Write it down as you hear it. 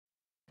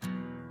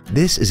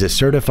This is a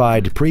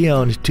certified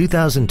pre-owned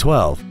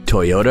 2012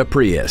 Toyota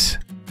Prius.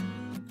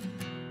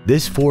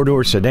 This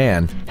four-door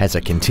sedan has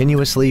a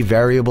continuously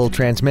variable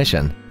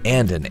transmission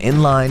and an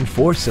inline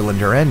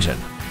four-cylinder engine.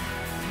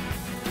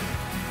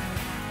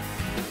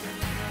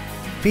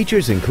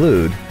 Features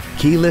include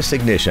keyless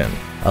ignition,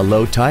 a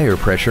low tire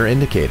pressure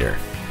indicator,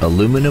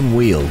 aluminum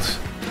wheels,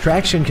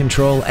 traction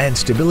control and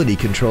stability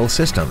control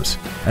systems,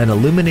 an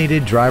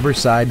illuminated driver's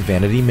side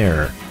vanity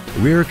mirror,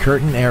 rear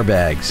curtain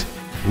airbags,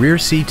 rear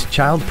seat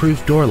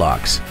child-proof door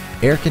locks,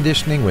 air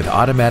conditioning with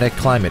automatic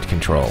climate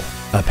control,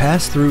 a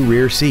pass-through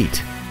rear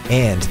seat,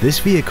 and this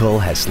vehicle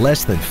has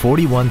less than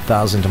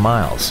 41,000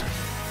 miles.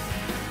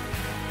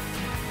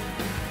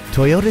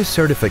 Toyota's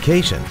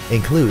certification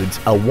includes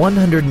a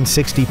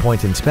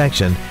 160-point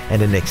inspection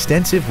and an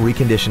extensive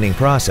reconditioning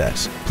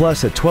process,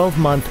 plus a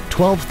 12-month,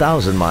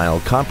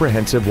 12,000-mile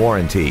comprehensive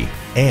warranty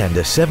and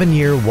a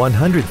 7-year,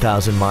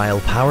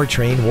 100,000-mile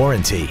powertrain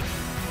warranty.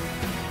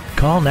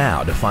 Call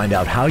now to find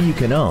out how you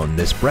can own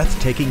this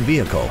breathtaking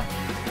vehicle.